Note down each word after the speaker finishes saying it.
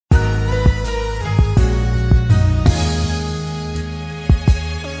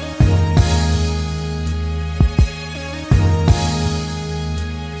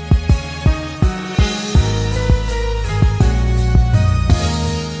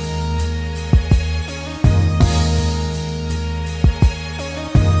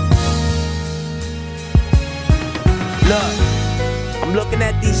Look, I'm looking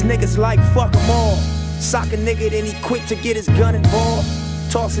at these niggas like fuck them all. Sock a nigga, then he quick to get his gun involved.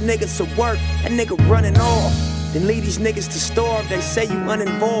 Toss a nigga to work, that nigga running off. Then leave these niggas to starve, they say you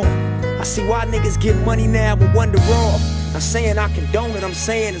uninvolved. I see why niggas get money now but wonder off. Not saying I condone it, I'm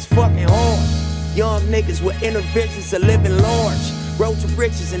saying it's fucking hard. Young niggas with inner visions are living large. Road to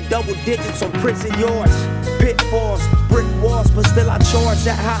riches and double digits on prison yards. Pitfalls, brick walls, but still I charge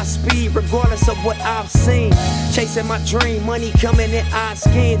at high speed regardless of what I've seen. Chasing my dream, money coming in odd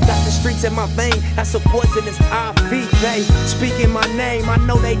schemes. Got the streets in my vein, that's a poisonous IV. They speaking my name, I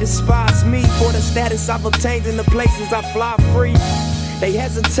know they despise me for the status I've obtained in the places I fly free. They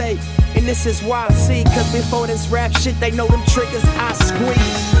hesitate, and this is why I see. Cause before this rap shit, they know them triggers I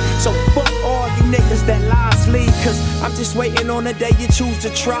squeeze. So fuck all you niggas that lies lead. Cause I'm just waiting on the day you choose to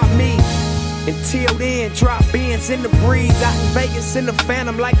try me. Until then, drop beans in the breeze. Out in Vegas in the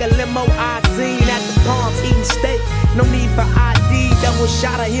Phantom like a limo I seen. At the Palms eating steak, no need for ID. Double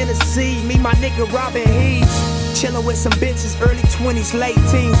shot of Hennessy, me my nigga Robin Hees. Chillin' with some bitches, early 20s, late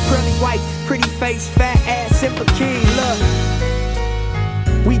teens. Pearly white, pretty face, fat ass, simple king. Look,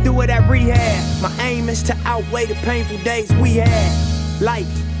 we do it at rehab. My aim is to outweigh the painful days we had. Life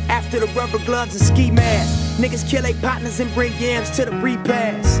after the rubber gloves and ski masks. Niggas kill their partners and bring yams to the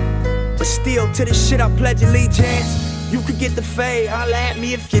repast. But still, to this shit I pledge allegiance. You could get the fade, holla at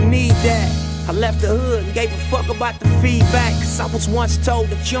me if you need that. I left the hood and gave a fuck about the feedback. Cause I was once told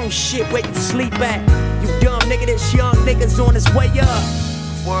that you don't shit where you sleep at. You dumb nigga, this young nigga's on his way up.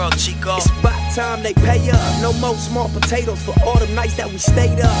 World Chico, it's about time they pay up. No more small potatoes for all them nights that we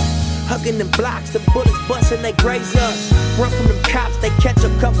stayed up. Hugging them blocks, the bullets bustin', they graze us. Run from them cops, they catch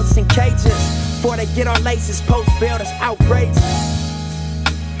up, cuff us in cages. Before they get our laces, post bail, that's outrageous.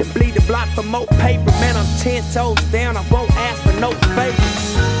 Then bleed the block for more paper, man, I'm 10 toes down, I won't ask for no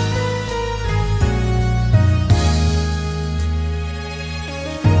favors.